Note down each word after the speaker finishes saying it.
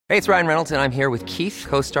Hey, it's Ryan Reynolds, and I'm here with Keith,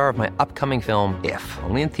 co-star of my upcoming film, If,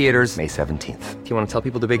 only in theaters May 17th. Do you want to tell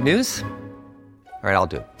people the big news? All right, I'll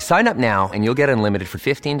do it. Sign up now and you'll get unlimited for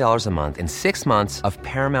 $15 a month and 6 months of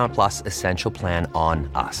Paramount Plus Essential Plan on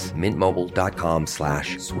us.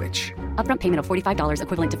 MintMobile.com/switch. Upfront payment of $45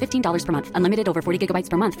 equivalent to $15 per month. Unlimited over 40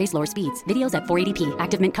 gigabytes per month. Face lower speeds. Videos at 480p.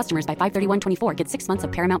 Active Mint customers by 531.24 get 6 months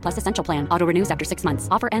of Paramount Plus Essential Plan. Auto renews after 6 months.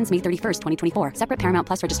 Offer ends May 31st, 2024. Separate Paramount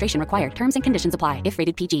Plus registration required. Terms and conditions apply if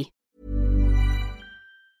rated PG.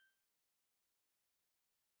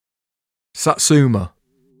 Satsuma.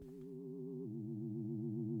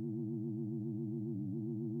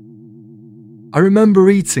 I remember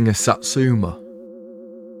eating a Satsuma.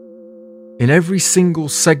 In every single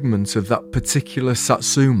segment of that particular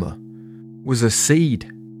Satsuma was a seed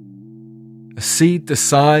the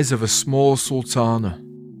size of a small sultana.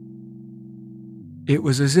 It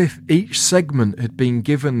was as if each segment had been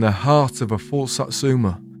given the heart of a full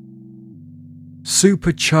Satsuma.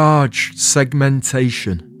 Supercharged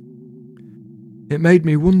segmentation. It made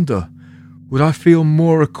me wonder, would I feel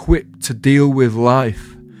more equipped to deal with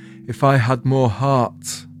life if I had more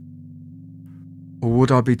heart? Or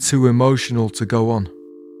would I be too emotional to go on?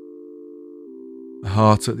 A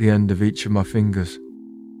heart at the end of each of my fingers.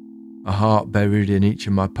 A heart buried in each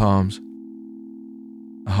of my palms.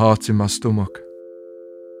 A heart in my stomach.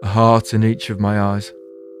 A heart in each of my eyes.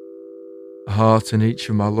 A heart in each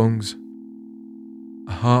of my lungs.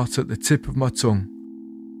 A heart at the tip of my tongue.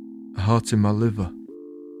 A heart in my liver.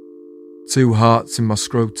 2 hearts in my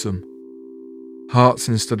scrotum. Hearts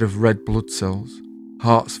instead of red blood cells.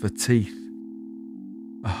 Hearts for teeth.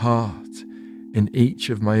 A heart in each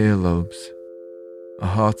of my earlobes. A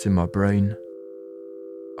heart in my brain.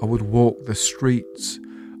 I would walk the streets,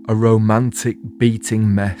 a romantic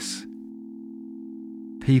beating mess.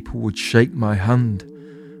 People would shake my hand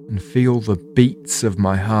and feel the beats of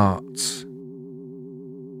my heart.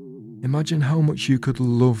 Imagine how much you could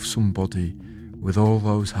love somebody with all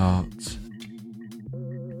those hearts.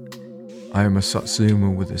 I am a Satsuma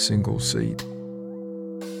with a single seed.